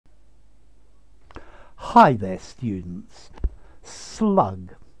Hi there, students.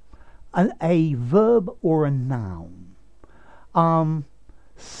 Slug, a verb or a noun.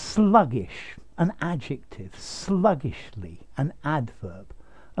 Sluggish, an adjective. Sluggishly, an adverb.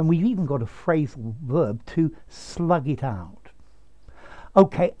 And we've even got a phrasal verb to slug it out.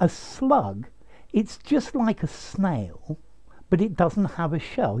 Okay, a slug, it's just like a snail, but it doesn't have a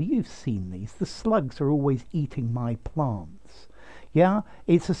shell. You've seen these. The slugs are always eating my plants. Yeah,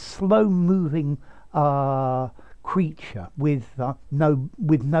 it's a slow-moving creature with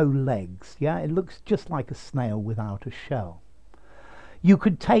no legs. Yeah, it looks just like a snail without a shell. You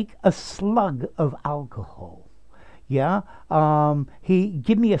could take a slug of alcohol. Yeah,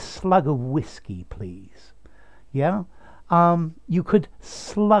 give me a slug of whiskey, please. Yeah, you could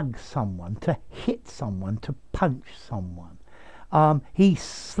slug someone, to hit someone, to punch someone. He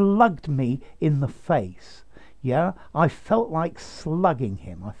slugged me in the face. Yeah, I felt like slugging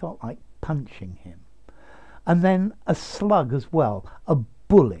him. I felt like punching him. And then a slug as well, a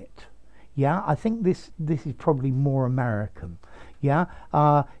bullet. Yeah, I think this is probably more American. Yeah,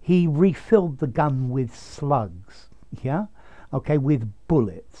 he refilled the gun with slugs. Yeah, okay, with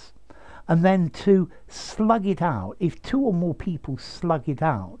bullets. And then to slug it out, if two or more people slug it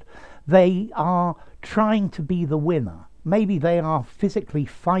out, they are trying to be the winner. Maybe they are physically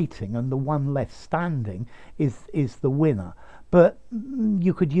fighting and the one left standing is the winner. But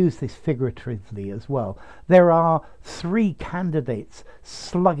you could use this figuratively as well. There are three candidates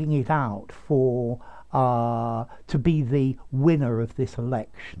slugging it out for to be the winner of this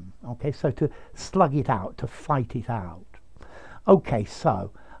election. Okay, so to slug it out, to fight it out. Okay,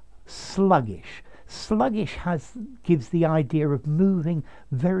 so sluggish. Sluggish gives the idea of moving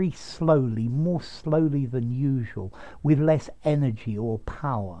very slowly, more slowly than usual, with less energy or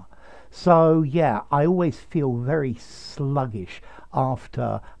power. So yeah, I always feel very sluggish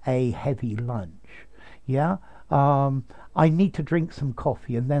after a heavy lunch. Yeah, I need to drink some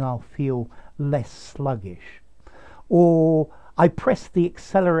coffee and then I'll feel less sluggish. Or I press the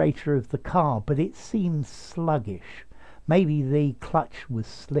accelerator of the car, but it seems sluggish. Maybe the clutch was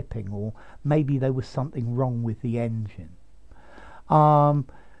slipping, or maybe there was something wrong with the engine. Over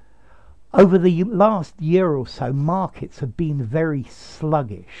the last year or so, markets have been very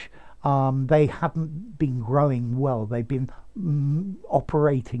sluggish. They haven't been growing well. They've been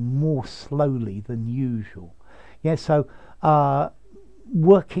operating more slowly than usual. Yeah, so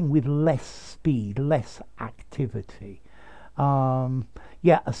working with less speed, less activity.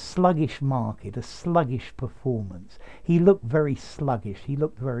 Yeah, a sluggish market, a sluggish performance. He looked very sluggish. He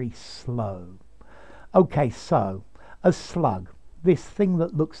looked very slow. Okay, so a slug, this thing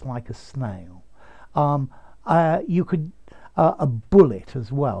that looks like a snail. You could a bullet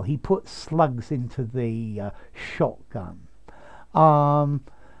as well. He put slugs into the shotgun. A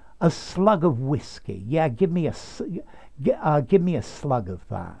slug of whiskey. Yeah, give me a slug of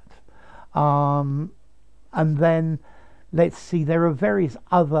that. And then let's see. There are various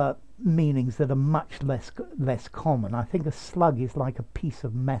other meanings that are much less common. I think a slug is like a piece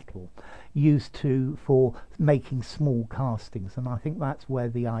of metal used for making small castings, and I think that's where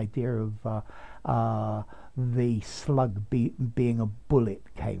the idea of the slug being a bullet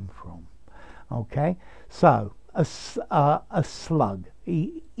came from. Okay, so a slug,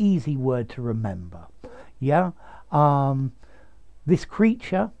 easy word to remember. Yeah, this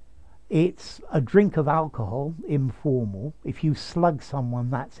creature, it's a drink of alcohol, informal. If you slug someone,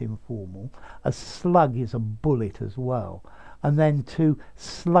 that's informal. A slug is a bullet as well. And then to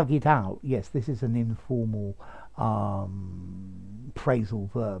slug it out, yes, this is an informal phrasal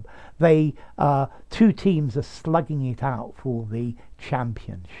verb. Two teams are slugging it out for the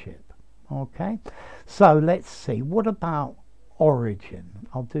championship. Okay, so let's see. What about origin?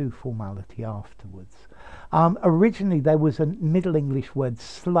 I'll do formality afterwards. Originally, there was a Middle English word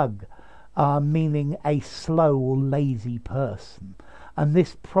slug, meaning a slow or lazy person, and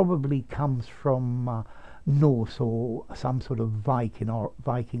this probably comes from Norse or some sort of Viking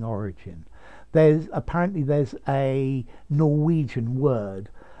origin. Apparently there's a Norwegian word,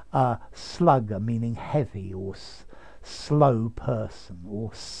 slugger, meaning heavy or slow person,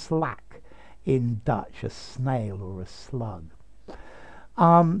 or slack in Dutch, a snail or a slug.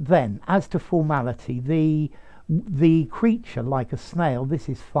 Then, as to formality, the creature, like a snail, this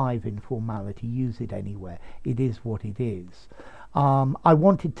is 5 in formality, use it anywhere, it is what it is. I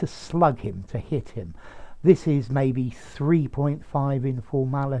wanted to slug him, to hit him. This is maybe 3.5 in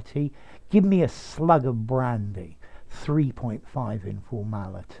formality. Give me a slug of brandy, 3.5 in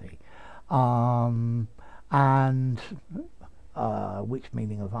formality. And which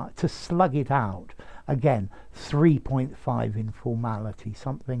meaning of to slug it out. Again, 3.5 informality,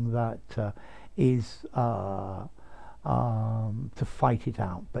 something that is to fight it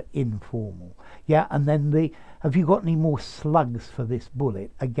out, but informal. Yeah, and then have you got any more slugs for this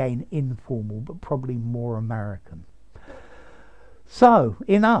bullet? Again, informal, but probably more American. So,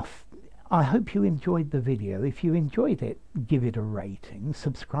 enough. I hope you enjoyed the video. If you enjoyed it, give it a rating,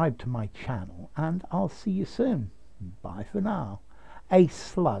 subscribe to my channel, and I'll see you soon. Bye for now. A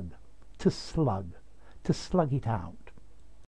slug, to slug it out.